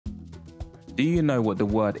Do you know what the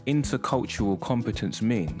word intercultural competence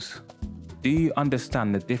means? Do you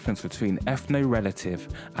understand the difference between ethno-relative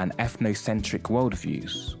and ethnocentric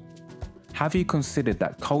worldviews? Have you considered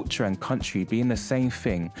that culture and country being the same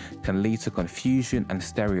thing can lead to confusion and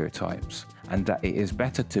stereotypes, and that it is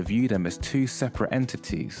better to view them as two separate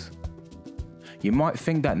entities? You might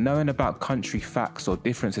think that knowing about country facts or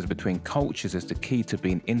differences between cultures is the key to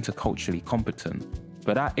being interculturally competent,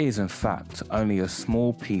 but that is in fact only a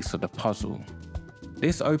small piece of the puzzle.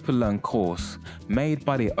 This Open Learn course, made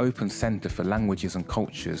by the Open Centre for Languages and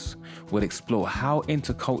Cultures, will explore how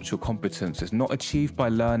intercultural competence is not achieved by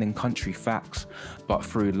learning country facts, but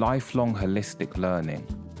through lifelong holistic learning.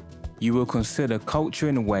 You will consider culture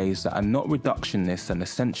in ways that are not reductionist and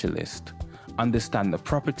essentialist, understand the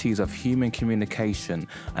properties of human communication,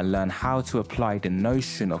 and learn how to apply the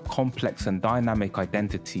notion of complex and dynamic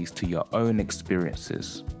identities to your own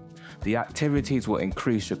experiences. The activities will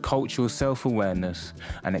increase your cultural self-awareness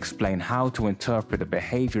and explain how to interpret the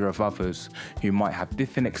behaviour of others who might have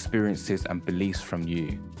different experiences and beliefs from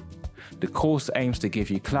you. The course aims to give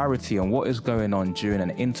you clarity on what is going on during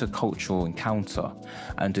an intercultural encounter,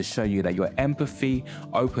 and to show you that your empathy,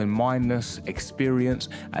 open-mindedness, experience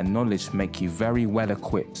and knowledge make you very well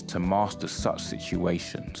equipped to master such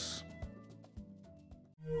situations.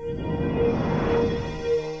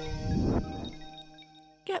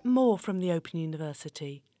 Get more from the Open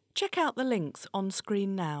University. Check out the links on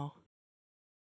screen now.